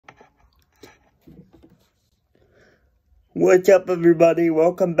What's up, everybody?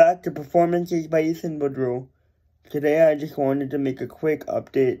 Welcome back to Performances by Ethan Woodrow. Today I just wanted to make a quick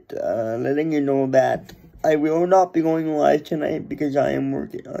update, letting you know that I will not be going live tonight because I am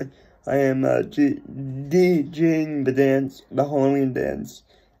working. I am DJing the Halloween dance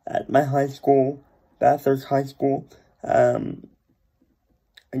at my high school, Bathurst High School. Again,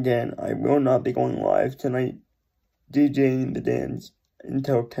 I will not be going live tonight, DJing the dance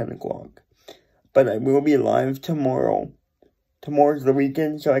until 10 o'clock. But I will be live tomorrow. Tomorrow's the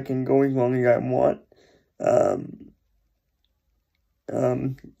weekend, so I can go as long as I want.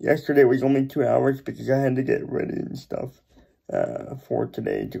 Yesterday was only 2 hours because I had to get ready and stuff, for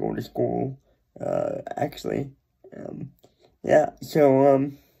today to go to school, I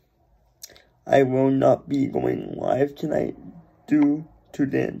will not be going live tonight due to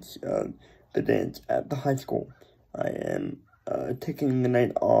the dance at the high school. I am, taking the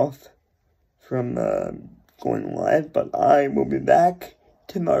night off from, going live, but I will be back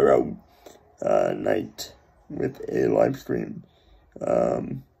tomorrow night with a live stream.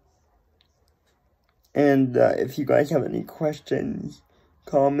 If you guys have any questions,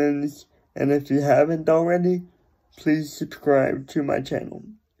 comments, and if you haven't already, please subscribe to my channel.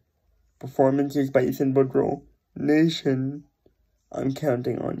 Performances by Ethan Woodrow Nation. I'm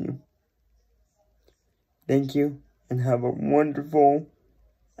counting on you. Thank you, and have a wonderful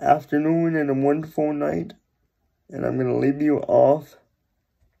afternoon and a wonderful night. And I'm going to leave you off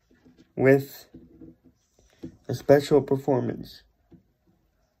with a special performance.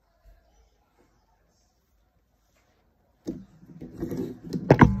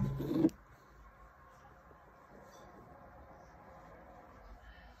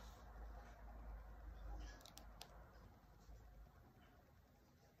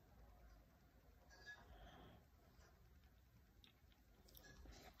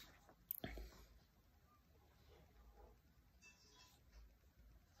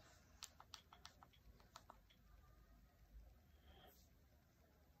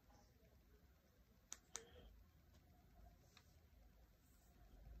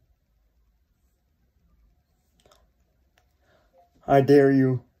 I dare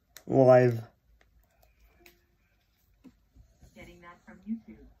you, live. Getting that from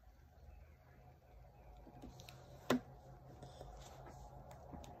YouTube.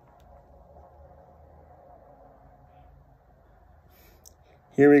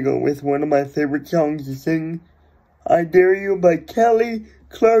 Here we go with one of my favorite songs to sing, I Dare You by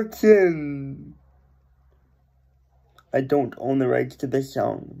Clarkson. I don't own the rights to this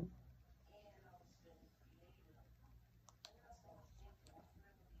song.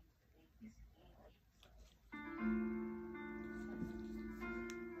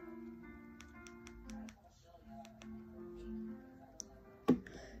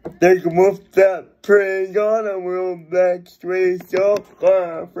 There's a wolf that preys on a world that strays so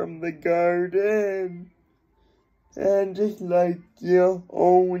far from the garden. And just like your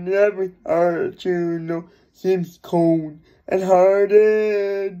own, every heart you know seems cold and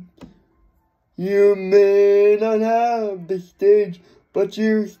hardened. You may not have the stage, but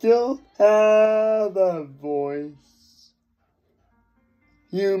you still have a voice.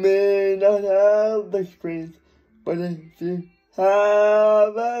 You may not have the strength, but if you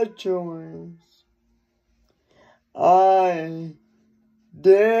have a choice, I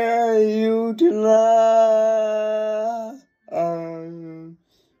dare you to love.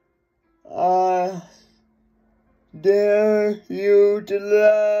 I dare you to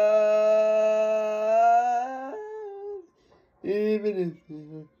love. Even if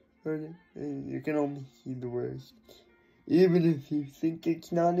you heard it, you can only see the words. Even if you think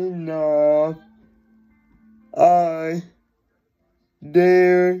it's not enough, I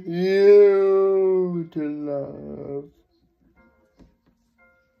dare you to love.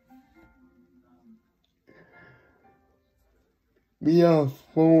 We are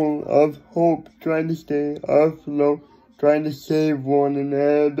full of hope, trying to stay afloat, trying to save one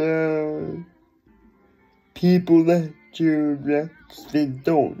another. People that you rest, they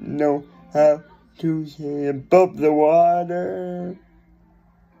don't know how to stay above the water.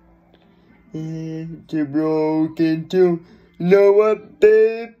 It's too broken to know what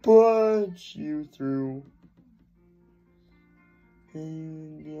they push you through.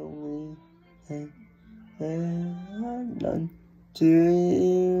 And the only thing I've done to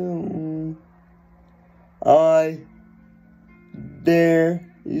you, I dare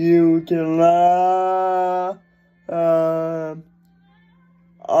you to love.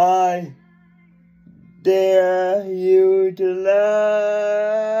 I dare you to love.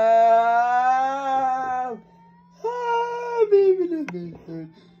 Even if it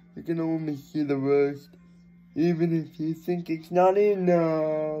hurts, you can only see the worst. even if you think it's not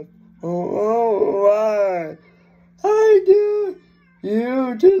enough. Oh, I do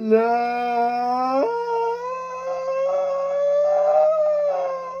you to love.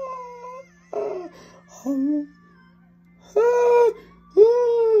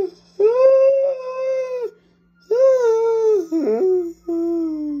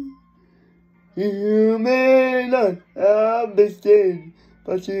 You may not have the skin,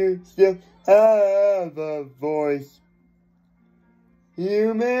 but you still have a voice.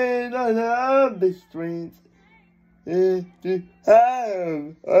 You may not have the strength to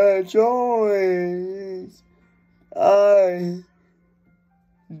have a choice. I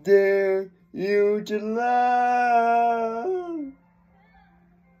dare you to love.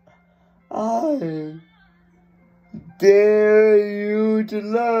 I dare you to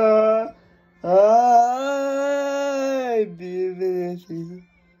love. Even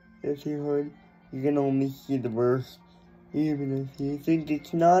if you heard, you can only see the verse. Even if you think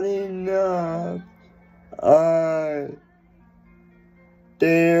it's not enough, I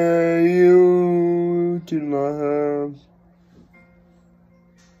dare you to love.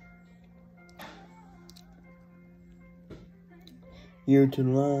 You to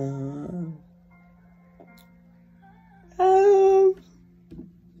love. Oh.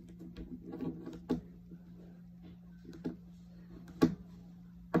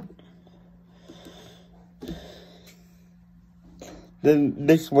 Then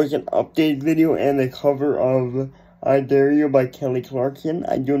this was an update video and a cover of I Dare You by Kelly Clarkson.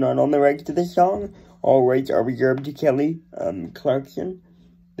 I do not own the rights to this song. All rights are reserved to Kelly Clarkson.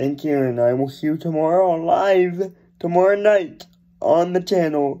 Thank you, and I will see you tomorrow live, tomorrow night, on the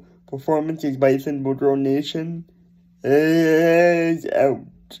channel. Performances by Woodrow Nation is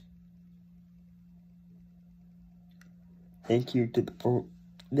out. Thank you to the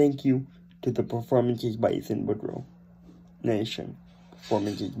performances by Woodrow Nation.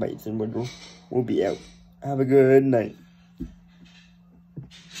 Performances by Woodrow will be out. Have a good night.